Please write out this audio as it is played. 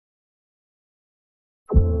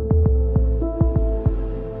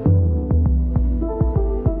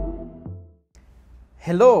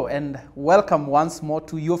Hello and welcome once more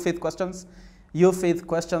to Your Faith Questions. Your Faith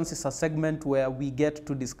Questions is a segment where we get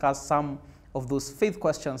to discuss some of those faith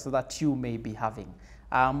questions that you may be having.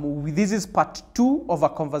 This is part 2 of a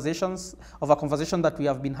conversation that we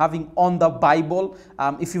have been having on the Bible.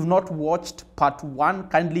 If you've not watched part 1,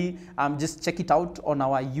 kindly just check it out on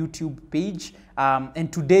our YouTube page.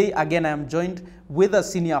 And today, again, I am joined with a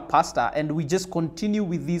senior pastor, and we just continue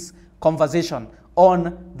with this conversation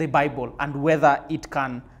on the Bible and whether it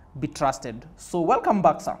can be trusted. So welcome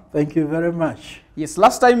back, sir. Thank you very much. Yes,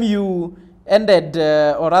 last time you ended,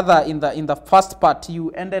 or rather in the first part,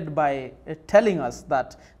 you ended by telling us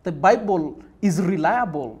that the Bible is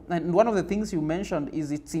reliable. And one of the things you mentioned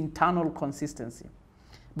is its internal consistency.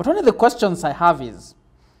 But one of the questions I have is,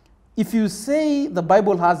 if you say the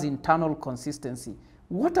Bible has internal consistency,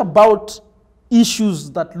 what about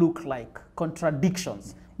issues that look like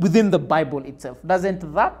contradictions within the Bible itself?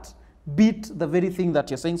 Doesn't that beat the very thing that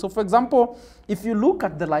you're saying? So for example, if you look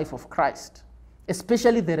at the life of Christ,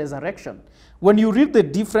 especially the resurrection, when you read the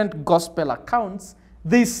different gospel accounts,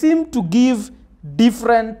 they seem to give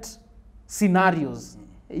different scenarios,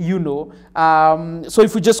 you know. So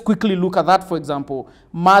if we just quickly look at that, for example,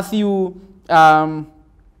 Matthew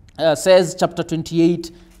says, chapter 28,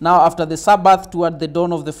 now after the Sabbath, toward the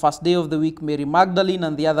dawn of the first day of the week, Mary Magdalene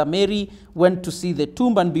and the other Mary went to see the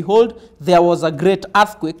tomb, and behold, there was a great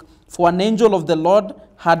earthquake, for an angel of the Lord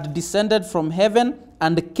had descended from heaven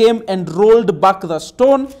and came and rolled back the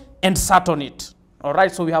stone and sat on it. All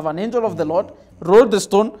right, so we have an angel of the Lord, rolled the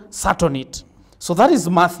stone, sat on it. So that is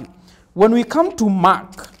Matthew. When we come to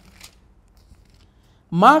Mark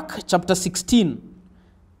chapter 16,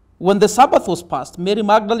 when the Sabbath was past, Mary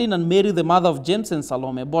Magdalene and Mary, the mother of James and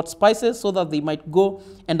Salome, bought spices so that they might go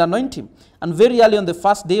and anoint him. And very early on the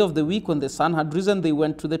first day of the week, when the sun had risen, they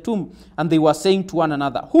went to the tomb. And they were saying to one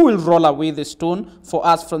another, "Who will roll away the stone for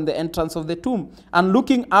us from the entrance of the tomb?" And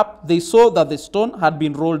looking up, they saw that the stone had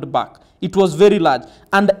been rolled back. It was very large.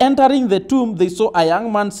 And entering the tomb, they saw a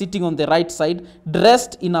young man sitting on the right side,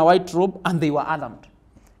 dressed in a white robe, and they were alarmed.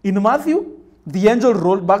 In Matthew, the angel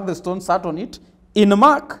rolled back the stone, sat on it. In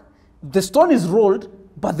Mark, the stone is rolled,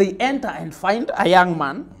 but they enter and find a young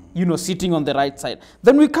man, you know, sitting on the right side.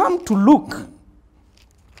 Then we come to Luke.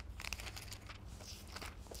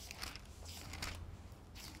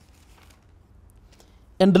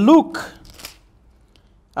 And Luke,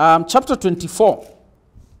 chapter 24,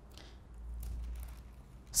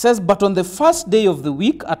 says, "But on the first day of the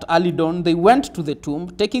week at early dawn, they went to the tomb,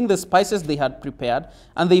 taking the spices they had prepared,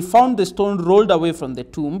 and they found the stone rolled away from the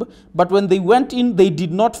tomb. But when they went in, they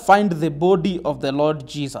did not find the body of the Lord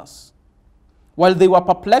Jesus. While they were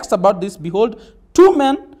perplexed about this, behold, 2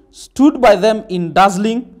 men stood by them in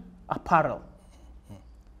dazzling apparel."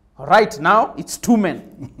 All right, now it's 2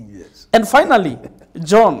 men. Yes. And finally,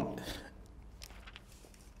 John.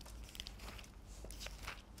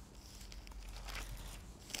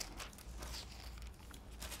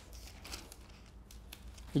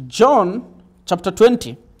 John chapter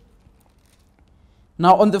 20.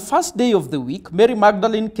 "Now on the first day of the week, Mary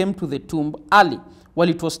Magdalene came to the tomb early, while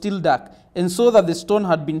it was still dark, and saw that the stone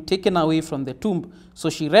had been taken away from the tomb. So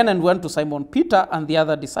she ran and went to Simon Peter and the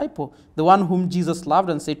other disciple, the one whom Jesus loved,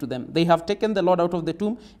 and said to them, 'They have taken the Lord out of the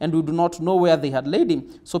tomb, and we do not know where they had laid him.'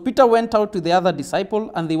 So Peter went out to the other disciple,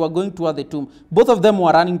 and they were going toward the tomb. Both of them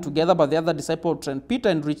were running together, but the other disciple outran Peter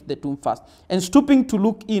and reached the tomb first. And stooping to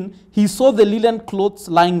look in, he saw the linen clothes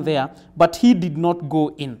lying there, but he did not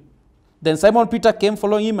go in. Then Simon Peter came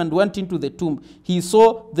following him and went into the tomb. He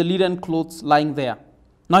saw the linen clothes lying there."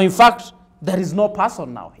 Now, in fact, there is no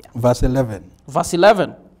person now here. Verse 11. Verse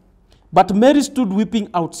 11. "But Mary stood weeping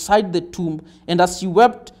outside the tomb, and as she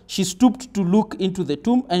wept, she stooped to look into the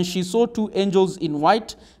tomb, and she saw 2 angels in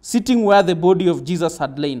white sitting where the body of Jesus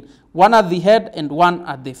had lain, one at the head and one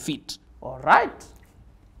at the feet." All right.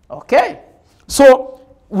 Okay. So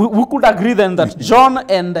we could agree then that John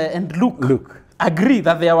and Luke agree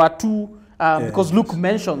that there were 2, because Luke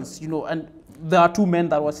mentions, you know, and there are 2 men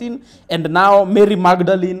that were seen, and now Mary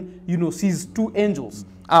Magdalene, you know, sees 2 angels.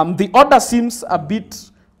 The order seems a bit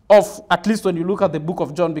off, at least when you look at the book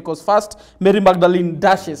of John, because first Mary Magdalene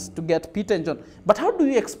dashes to get Peter and John. But how do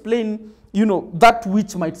you explain, you know, that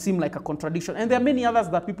which might seem like a contradiction? And there are many others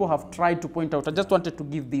that people have tried to point out. I just wanted to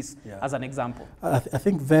give this as an example. I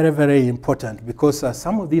think very, very important, because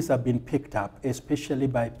some of these have been picked up, especially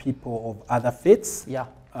by people of other faiths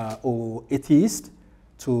or atheists,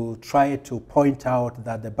 to try to point out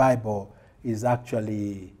that the Bible is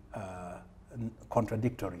actually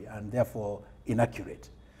contradictory and therefore inaccurate.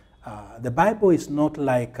 The Bible is not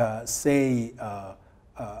like, say,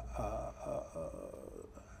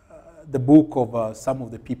 the book of some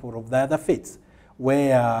of the people of the other faiths,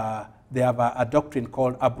 where they have a doctrine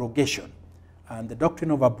called abrogation. And the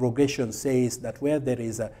doctrine of abrogation says that where there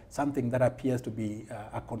is something that appears to be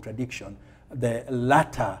a contradiction, the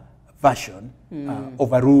latter version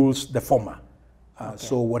overrules the former.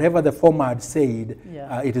 So whatever the former had said,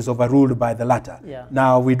 it is overruled by the latter.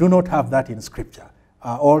 Now, we do not have that in Scripture.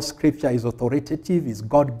 All Scripture is authoritative, is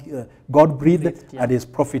God-breathed, and is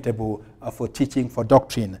profitable for teaching, for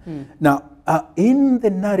doctrine. Now, in the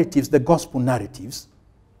narratives, the gospel narratives,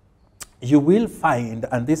 you will find,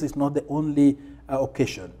 and this is not the only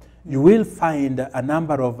occasion, you will find a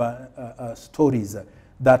number of stories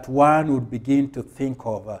that one would begin to think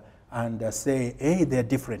of and say, hey, they're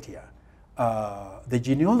different here. The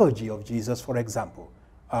genealogy of Jesus, for example.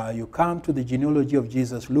 You come to the genealogy of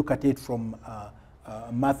Jesus, look at it from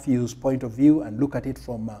Matthew's point of view and look at it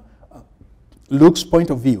from Luke's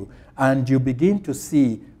point of view, and you begin to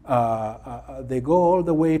see they go all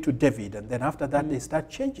the way to David, and then after that they start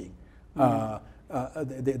changing.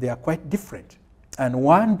 They are quite different. And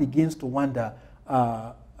one begins to wonder,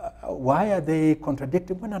 why are they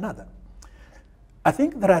contradicting one another? I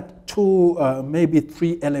think there are two, maybe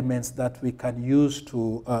three elements that we can use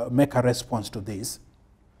to make a response to this.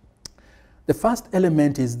 The first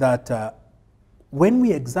element is that when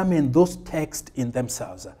we examine those texts in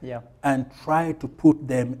themselves and try to put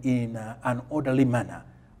them in an orderly manner,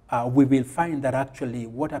 we will find that actually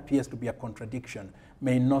what appears to be a contradiction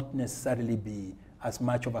may not necessarily be as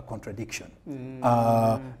much of a contradiction.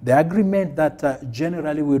 The agreement that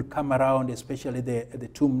generally will come around, especially the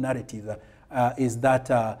tomb narrative, is that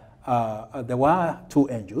there were two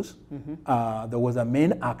angels, there was a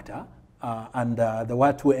main actor, and there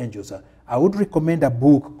were two angels. I would recommend a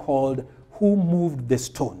book called Who Moved the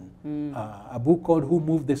Stone? A book called Who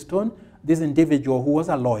Moved the Stone? This individual, who was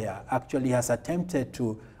a lawyer, actually has attempted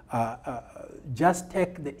to just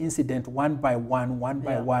take the incident one by one,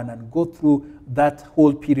 and go through that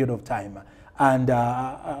whole period of time. And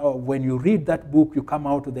when you read that book, you come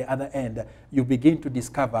out to the other end, you begin to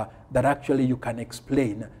discover that actually you can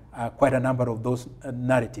explain quite a number of those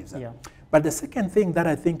narratives. But the second thing that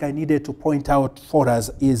I think I needed to point out for us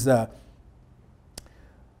is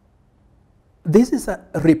this is a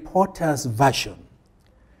reporter's version.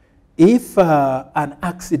 If an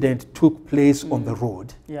accident took place on the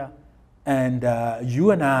road, and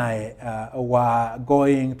you and I were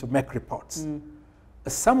going to make reports,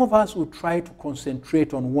 some of us would try to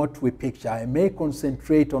concentrate on what we picture. I may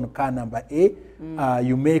concentrate on car number A,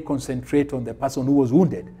 you may concentrate on the person who was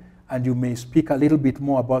wounded, and you may speak a little bit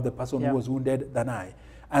more about the person who was wounded than I.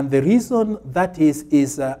 And the reason that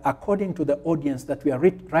is according to the audience that we are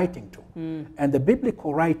writing to. And the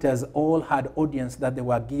biblical writers all had audience that they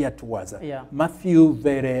were geared towards. Matthew,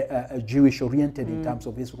 very Jewish-oriented in terms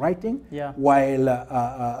of his writing,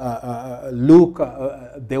 while Luke,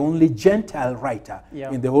 the only Gentile writer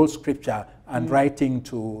in the whole scripture, and writing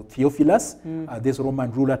to Theophilus, this Roman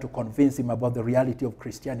ruler, to convince him about the reality of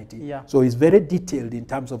Christianity. So he's very detailed in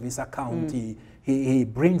terms of his account. He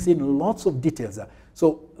brings in lots of details.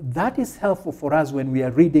 So that is helpful for us when we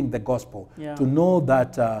are reading the gospel, to know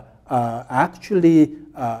that actually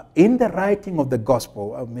in the writing of the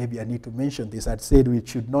gospel, maybe I need to mention this, I'd said we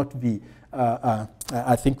should not be,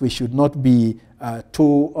 I think we should not be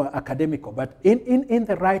too academical, but in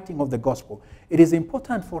the writing of the gospel, it is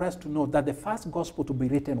important for us to know that the first gospel to be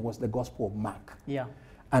written was the gospel of Mark.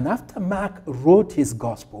 And after Mark wrote his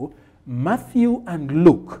gospel, Matthew and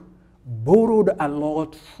Luke borrowed a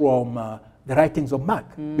lot from the writings of Mark,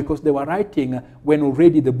 because they were writing when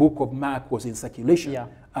already the book of Mark was in circulation.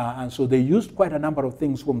 And so they used quite a number of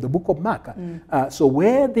things from the book of Mark. So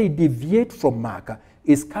where they deviate from Mark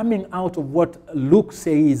is coming out of what Luke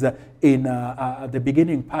says in the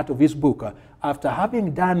beginning part of his book. After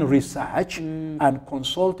having done research and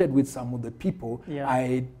consulted with some of the people,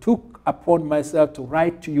 I took upon myself to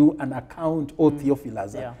write to you an account, O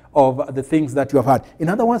Theophilus, of the things that you have heard. In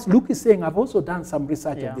other words, Luke is saying, I've also done some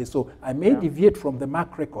research of this, so I may deviate from the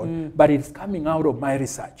Mark record, but it's coming out of my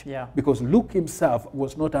research. Because Luke himself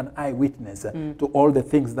was not an eyewitness to all the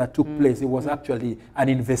things that took place. He was actually an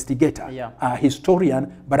investigator, a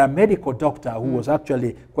historian, but a medical doctor who was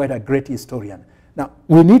actually quite a great historian. Now,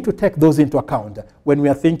 we need to take those into account when we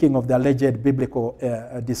are thinking of the alleged biblical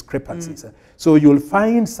discrepancies. So you'll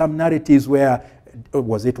find some narratives where,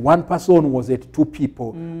 was it one person, was it two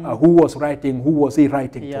people, who was writing, who was he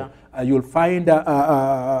writing to? You'll find,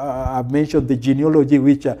 I've mentioned the genealogy,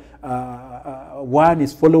 which one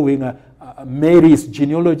is following Mary's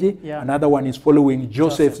genealogy. Another one is following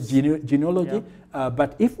Joseph's genealogy.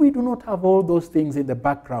 But if we do not have all those things in the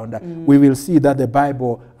background, we will see that the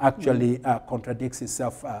Bible actually contradicts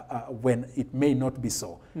itself when it may not be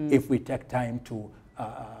so, if we take time to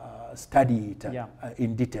study it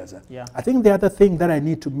in details. I think the other thing that I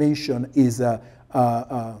need to mention is,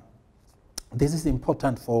 this is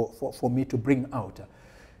important for me to bring out,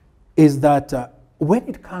 is that when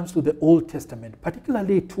it comes to the Old Testament,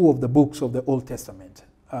 particularly two of the books of the Old Testament,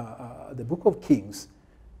 the book of Kings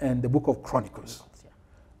and the book of Chronicles,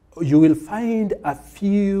 you will find a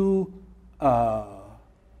few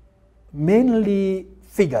mainly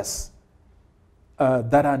figures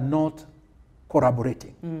that are not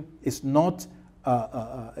corroborating. It's not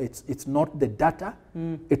it's not the data,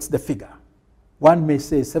 it's the figure. One may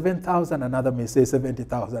say 7,000, another may say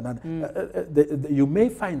 70,000. And you may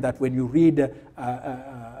find that when you read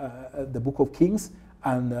the book of Kings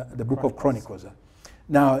and the book of Chronicles.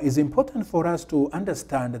 Now, it's important for us to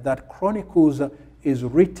understand that Chronicles is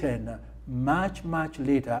written much, much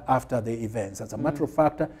later after the events. As a matter of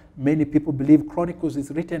fact, many people believe Chronicles is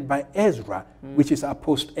written by Ezra, which is a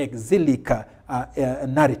post-exilic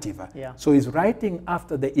narrative. So he's writing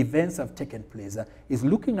after the events have taken place. He's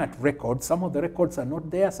looking at records. Some of the records are not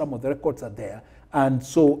there, some of the records are there. And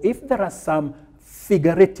so if there are some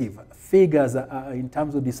figurative figures in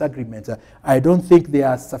terms of disagreements, I don't think they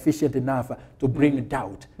are sufficient enough to bring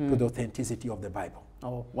doubt to the authenticity of the Bible.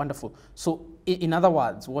 Oh, wonderful. So, in other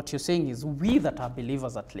words, what you're saying is we that are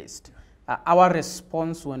believers at least, our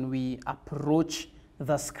response when we approach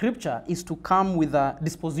the scripture is to come with a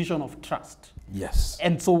disposition of trust. Yes.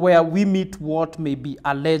 And so where we meet what may be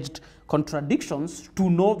alleged contradictions, to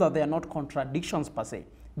know that they are not contradictions per se,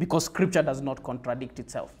 because scripture does not contradict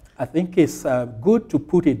itself. I think it's good to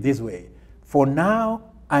put it this way. For now,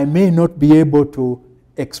 I may not be able to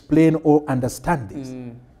explain or understand this.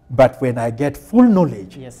 But when I get full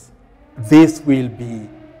knowledge, this will be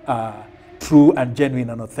true and genuine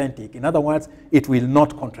and authentic. In other words, it will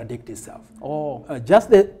not contradict itself. Just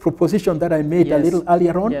the proposition that I made a little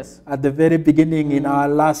earlier on, at the very beginning in our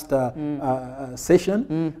last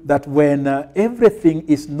session, that when everything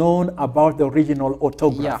is known about the original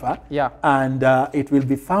autographer, and it will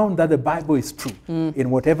be found that the Bible is true in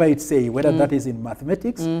whatever it says, whether that is in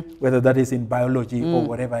mathematics, whether that is in biology, or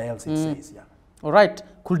whatever else it says. All right.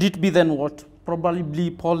 Could it be then what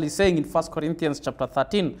probably Paul is saying in 1 Corinthians chapter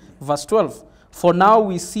 13, verse 12? For now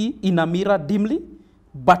we see in a mirror dimly,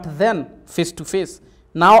 but then face to face.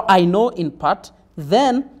 Now I know in part,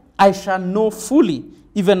 then I shall know fully,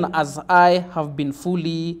 even as I have been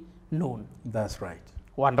fully known. That's right.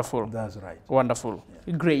 Wonderful. That's right. Wonderful.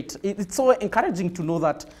 Great. It's so encouraging to know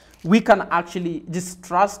that we can actually just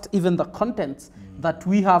trust even the contents that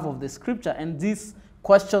we have of the scripture, and these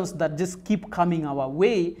questions that just keep coming our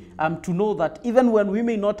way, to know that even when we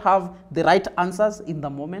may not have the right answers in the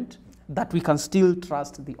moment, that we can still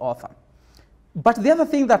trust the author. But the other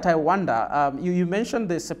thing that I wonder, you mentioned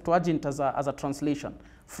the Septuagint as a translation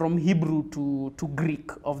from Hebrew to Greek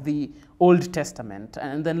of the Old Testament.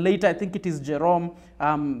 And then later, I think it is Jerome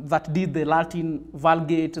that did the Latin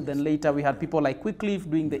Vulgate. Then later we had people like Wycliffe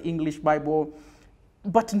doing the English Bible.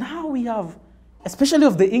 But now we have, especially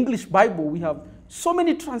of the English Bible, we have so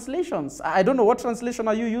many translations. I don't know, what translation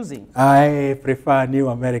are you using? I prefer New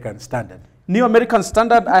American Standard. New American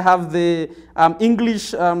Standard. I have the English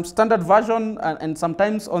Standard Version, and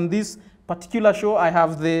sometimes on this particular show I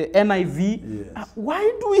have the NIV. Why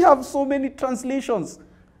do we have so many translations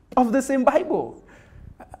of the same Bible?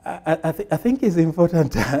 I think it's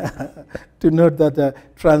important to note that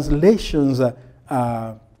translations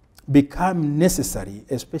become necessary,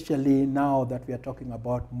 especially now that we are talking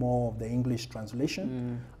about more of the English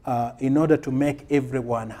translation, in order to make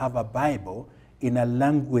everyone have a Bible in a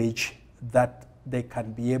language that they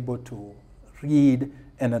can be able to read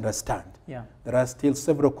and understand. There are still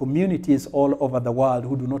several communities all over the world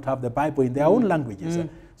who do not have the Bible in their own languages.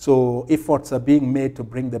 So efforts are being made to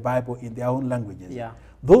bring the Bible in their own languages.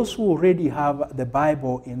 Those who already have the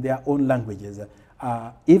Bible in their own languages,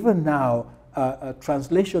 even now,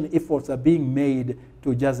 translation efforts are being made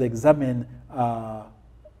to just examine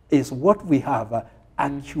is what we have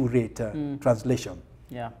accurate translation.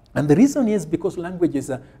 And the reason is because language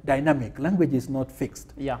is dynamic. Language is not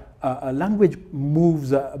fixed. Language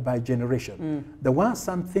moves by generation. There were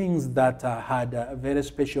some things that had a very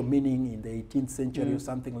special meaning in the 18th century or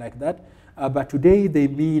something like that, but today they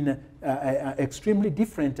mean extremely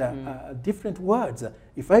different, different words.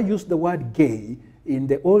 If I use the word gay, in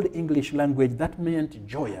the Old English language, that meant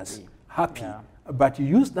joyous, happy, but you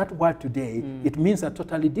use that word today, it means a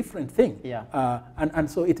totally different thing. Yeah. And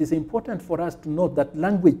so it is important for us to note that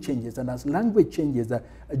language changes, and as language changes,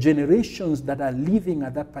 generations that are living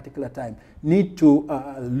at that particular time need to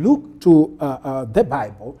look to the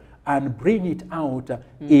Bible and bring it out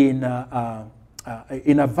in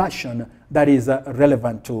a version that is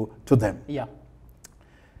relevant to them. Yeah.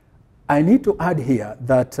 I need to add here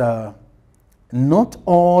that not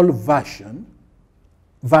all versions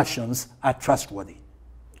are trustworthy.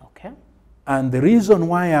 Okay. And the reason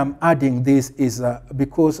why I'm adding this is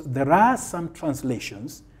because there are some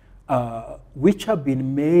translations which have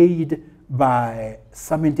been made by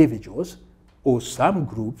some individuals or some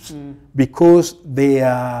groups because they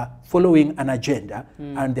are following an agenda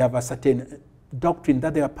and they have a certain doctrine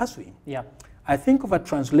that they are pursuing. Yeah. I think of a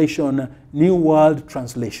translation, New World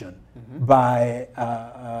Translation, by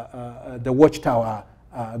the Watchtower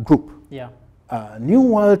group. Yeah. New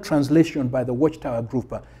World Translation by the Watchtower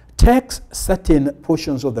group takes certain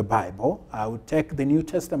portions of the Bible. I would take the New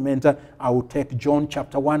Testament, I would take John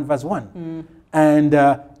chapter 1 verse 1. And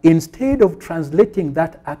instead of translating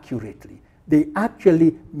that accurately, they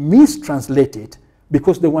actually mistranslate it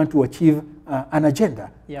because they want to achieve an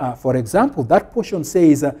agenda. Yeah. For example, that portion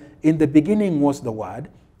says, in the beginning was the Word,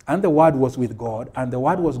 and the Word was with God, and the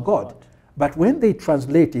Word was God. But when they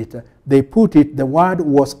translate it, they put it, the Word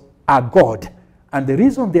was a God. And the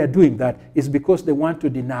reason they are doing that is because they want to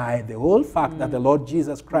deny the whole fact that the Lord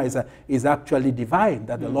Jesus Christ is actually divine,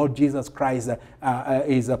 that the Lord Jesus Christ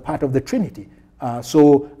is a part of the Trinity.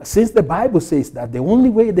 So since the Bible says that, the only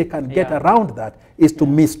way they can get around that is to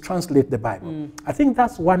mistranslate the Bible. I think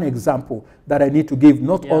that's one example that I need to give.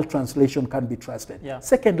 Not all translation can be trusted.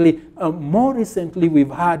 Secondly, more recently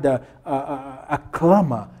we've had a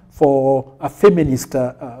clamor for a feminist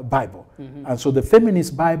Bible. And so the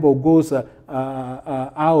feminist Bible goes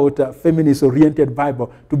out, feminist-oriented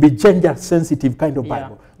Bible, to be gender-sensitive kind of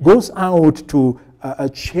Bible, goes out to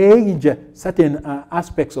change certain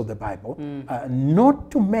aspects of the Bible,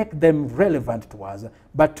 not to make them relevant to us,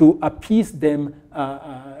 but to appease them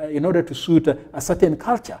in order to suit a certain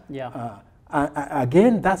culture.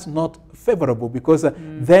 Again, that's not favorable because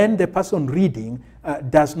then the person reading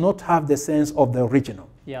does not have the sense of the original.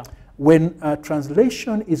 When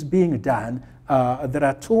translation is being done, there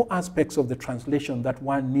are two aspects of the translation that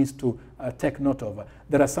one needs to take note of.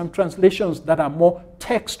 There are some translations that are more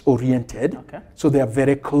text-oriented, so they are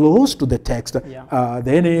very close to the text. The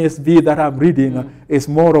NASB that I'm reading is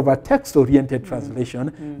more of a text-oriented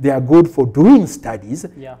translation. They are good for doing studies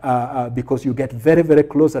because you get very, very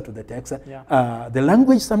closer to the text. The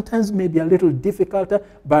language sometimes may be a little difficult,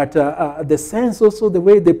 but the sense also, the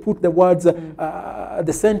way they put the words,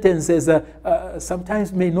 the sentences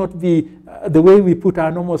sometimes may not be the way we put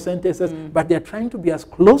our normal sentences, but they're trying to be as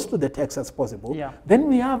close to the text as possible. Then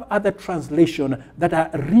we have other translations that are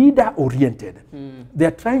reader-oriented.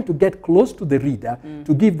 They're trying to get close to the reader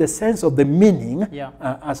to give the sense of the meaning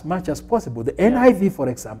as much as possible. The NIV, for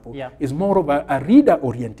example, is more of a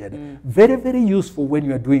reader-oriented. Very, very useful when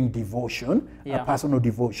you are doing devotion, personal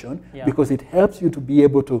devotion, because it helps you to be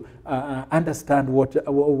able to understand what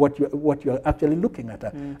you're actually looking at.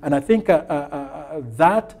 And I think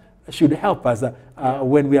that should help us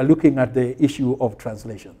when we are looking at the issue of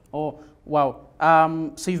translation. Oh, wow.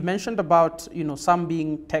 So you've mentioned about, some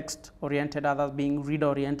being text-oriented, others being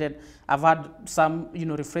reader-oriented. I've had some,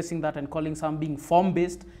 rephrasing that and calling some being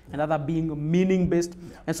form-based and other being meaning-based.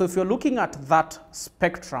 And so if you're looking at that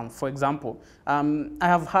spectrum, for example, I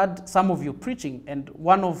have heard some of you preaching, and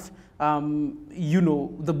one of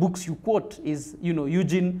the books you quote is,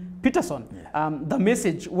 Eugene Peterson. The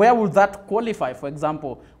Message, where would that qualify, for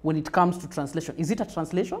example, when it comes to translation? Is it a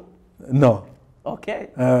translation? No. Okay.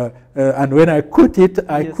 And when I quote it,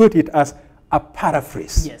 I quote it as a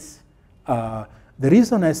paraphrase. Yes. The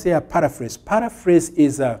reason I say a paraphrase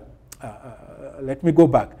is, let me go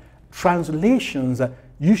back. Translations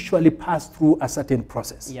usually pass through a certain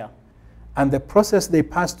process. And the process they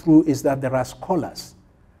pass through is that there are scholars,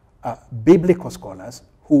 biblical scholars,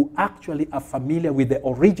 who actually are familiar with the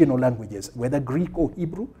original languages, whether Greek or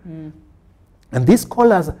Hebrew. And these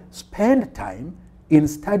scholars spend time in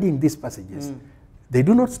studying these passages. They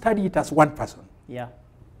do not study it as one person.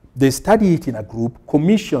 They study it in a group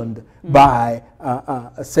commissioned by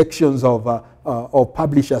sections of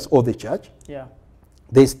publishers or the church.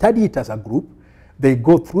 They study it as a group. They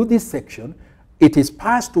go through this section. It is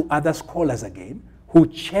passed to other scholars again, who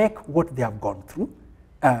check what they have gone through.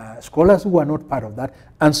 Scholars who are not part of that.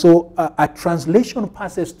 And so a translation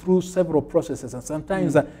passes through several processes, and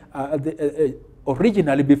sometimes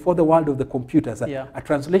originally, before the world of the computers, a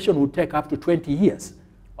translation would take up to 20 years.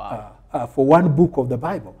 for one book of the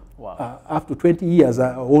Bible. Wow. After 20 years,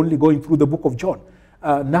 only going through the book of John.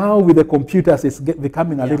 Now with the computers, it's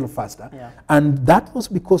becoming a little faster. And that was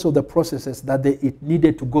because of the processes that it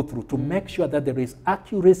needed to go through to make sure that there is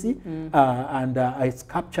accuracy and it's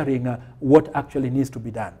capturing what actually needs to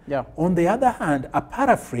be done. On the other hand, a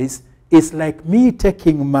paraphrase is like me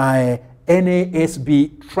taking my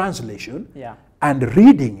NASB translation and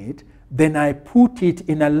reading it, then I put it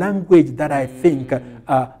in a language that I think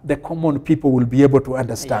the common people will be able to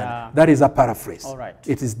understand. That is a paraphrase. All right.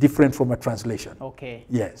 It is different from a translation. Okay.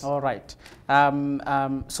 Yes. All right.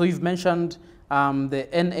 So you've mentioned the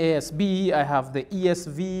NASB, I have the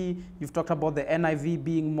ESV, you've talked about the NIV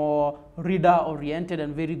being more reader-oriented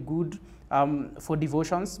and very good for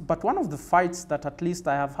devotions. But one of the fights that at least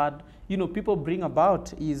I have had, people bring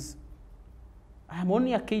about is, I'm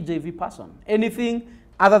only a KJV person. Anything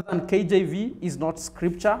other than KJV is not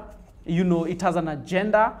scripture. It has an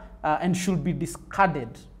agenda and should be discarded.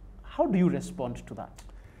 How do you respond to that?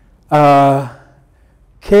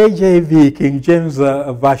 KJV, King James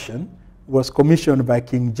Version, was commissioned by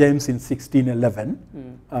King James in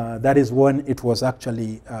 1611. That is when it was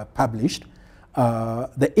actually published.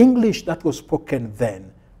 The English that was spoken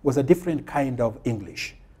then was a different kind of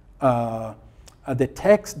English. The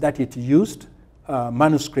text that it used,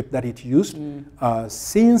 manuscript that it used,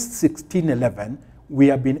 since 1611, we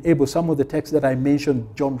have been able, some of the texts that I mentioned,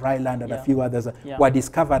 John Ryland and a few others, were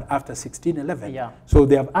discovered after 1611. So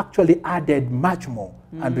they have actually added much more.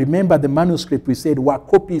 And remember, the manuscript we said were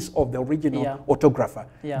copies of the original autographer.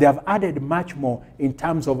 They have added much more in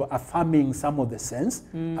terms of affirming some of the sense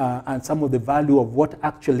and some of the value of what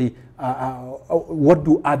actually, what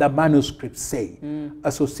do other manuscripts say.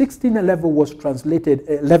 So 1611 was translated,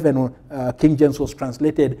 King James was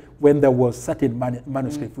translated when there was certain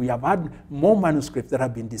manuscripts. We have had more manuscripts that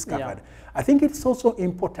have been discovered. I think it's also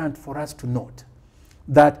important for us to note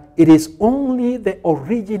that it is only the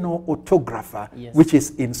original autographer which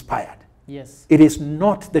is inspired. It is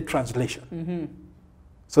not the translation.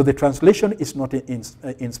 So the translation is not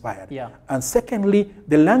inspired. And secondly,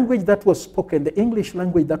 the language that was spoken, the English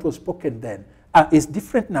language that was spoken then, is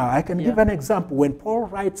different now. I can give an example. When Paul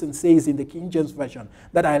writes and says in the King James Version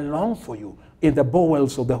that I long for you in the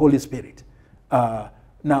bowels of the Holy Spirit.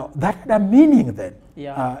 Now, that had a meaning then.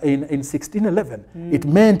 In 1611. It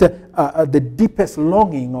meant the deepest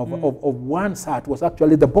longing of one's heart was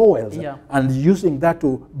actually the bowels, and using that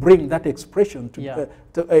to bring that expression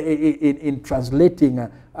in translating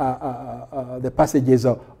the passages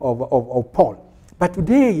of Paul. But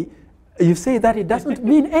today, you say that it doesn't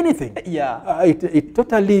mean anything. It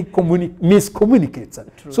totally miscommunicates.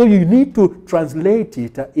 So you need to translate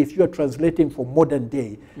it. If you are translating for modern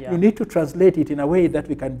day, you need to translate it in a way that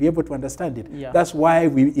we can be able to understand it. That's why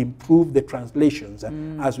we improve the translations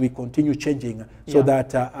as we continue changing, so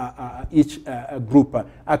that each group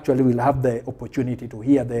actually will have the opportunity to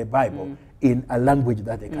hear the Bible in a language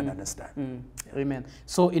that they can understand. Amen.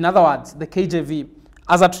 So in other words, the KJV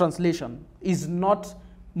as a translation is not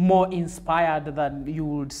more inspired than you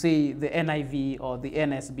would say the NIV or the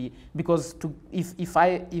NSB, because if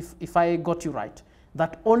I got you right,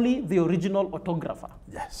 that only the original autographer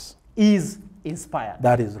is inspired.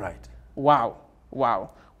 That is right. Wow,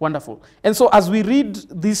 wow, wonderful. And so as we read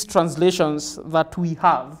these translations that we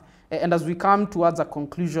have, and as we come towards a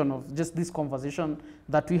conclusion of just this conversation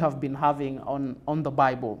that we have been having on the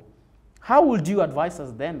Bible, how would you advise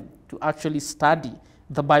us then to actually study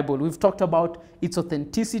the Bible? We've talked about its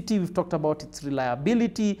authenticity, we've talked about its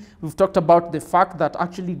reliability, we've talked about the fact that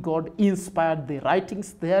actually God inspired the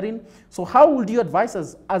writings therein. So how would you advise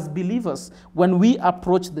us as believers when we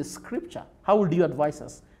approach the scripture? How would you advise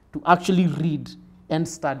us to actually read and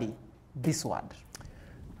study this word?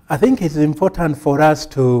 I think it's important for us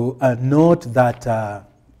to note that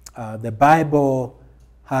the Bible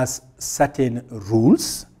has certain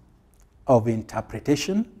rules of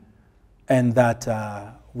interpretation, and that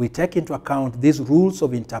we take into account these rules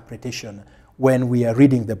of interpretation when we are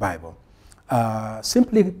reading the Bible.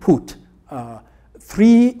 Simply put,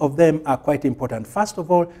 three of them are quite important. First of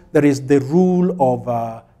all, there is the rule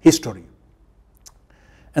of history.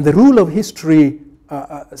 And the rule of history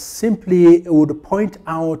simply would point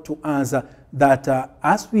out to us that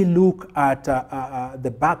as we look at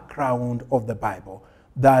the background of the Bible,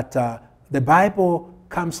 that the Bible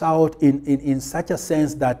comes out in such a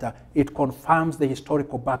sense that it confirms the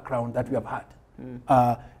historical background that we have had.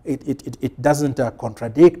 It doesn't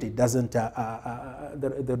contradict, it doesn't,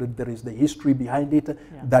 there is the history behind it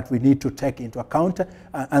that we need to take into account.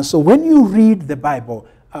 And so when you read the Bible,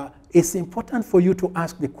 it's important for you to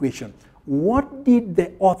ask the question, what did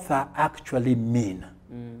the author actually mean?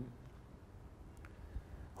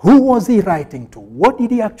 Who was he writing to? What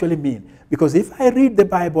did he actually mean? Because if I read the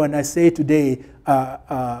Bible and I say today,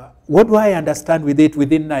 what do I understand with it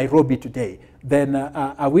within Nairobi today? Then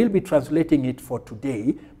I will be translating it for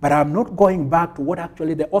today, but I'm not going back to what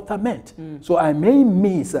actually the author meant. So I may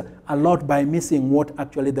miss a lot by missing what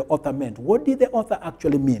actually the author meant. What did the author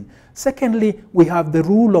actually mean? Secondly, we have the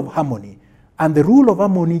rule of harmony. And the rule of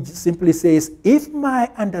harmony simply says, if my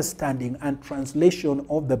understanding and translation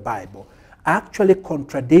of the Bible actually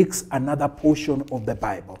contradicts another portion of the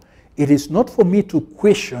Bible, it is not for me to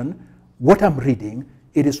question what I'm reading,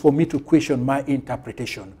 it is for me to question my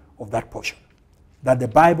interpretation of that portion. That the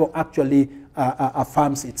Bible actually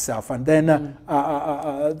affirms itself. And then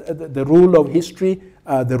the rule of history,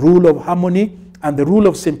 the rule of harmony, and the rule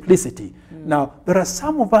of simplicity. Now, there are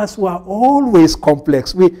some of us who are always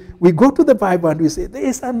complex. We go to the Bible and we say, there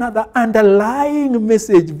is another underlying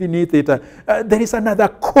message beneath it. There is another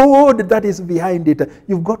code that is behind it.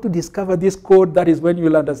 You've got to discover this code. That is when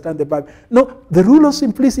you'll understand the Bible. No, the rule of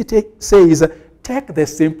simplicity says, take the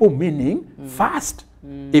simple meaning first.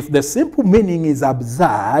 If the simple meaning is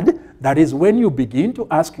absurd, that is when you begin to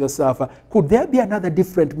ask yourself, could there be another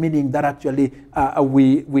different meaning that actually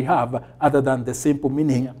we have other than the simple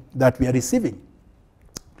meaning that we are receiving?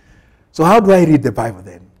 So how do I read the Bible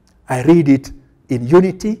then? I read it in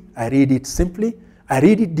unity. I read it simply. I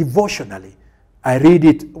read it devotionally. I read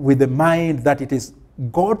it with the mind that it is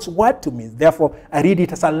God's word to me. Therefore, I read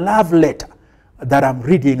it as a love letter that I'm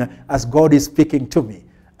reading as God is speaking to me.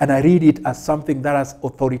 And I read it as something that is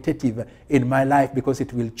authoritative in my life because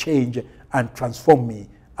it will change and transform me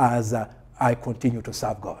as I continue to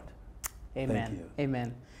serve God. Amen.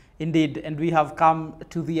 Amen. Indeed, and we have come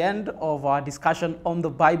to the end of our discussion on the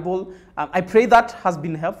Bible. I pray that has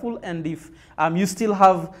been helpful, and if you still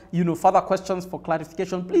have further questions for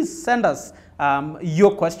clarification, please send us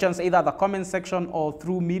your questions either at the comment section or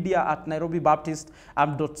through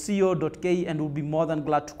media@nairobibaptist.co.ke, and we'll be more than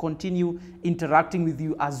glad to continue interacting with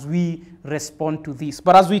you as we respond to this.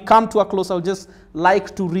 But as we come to a close, I'll just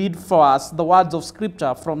like to read for us the words of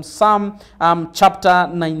Scripture from Psalm chapter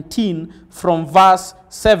 19, from verse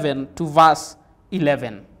 7 to verse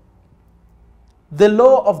 11. The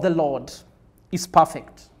law of the Lord is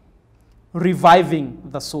perfect, reviving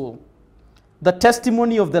the soul. The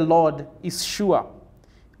testimony of the Lord is sure,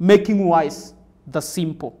 making wise the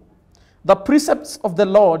simple. The precepts of the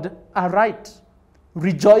Lord are right,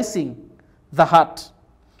 rejoicing the heart.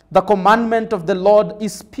 The commandment of the Lord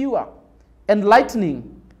is pure,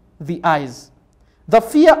 enlightening the eyes. The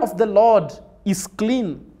fear of the Lord is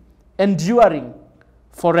clean, enduring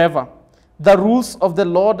forever. The rules of the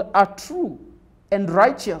Lord are true and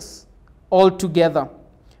righteous altogether.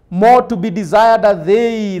 More to be desired are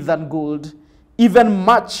they than gold, even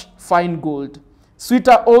much fine gold,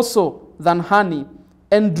 sweeter also than honey,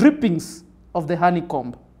 and drippings of the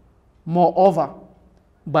honeycomb. Moreover,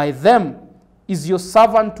 by them is your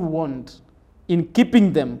servant warned. In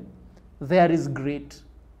keeping them, there is great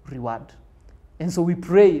reward. And so we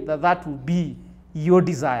pray that that will be your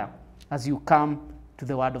desire as you come to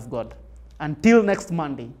the Word of God. Until next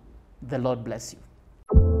Monday, the Lord bless you.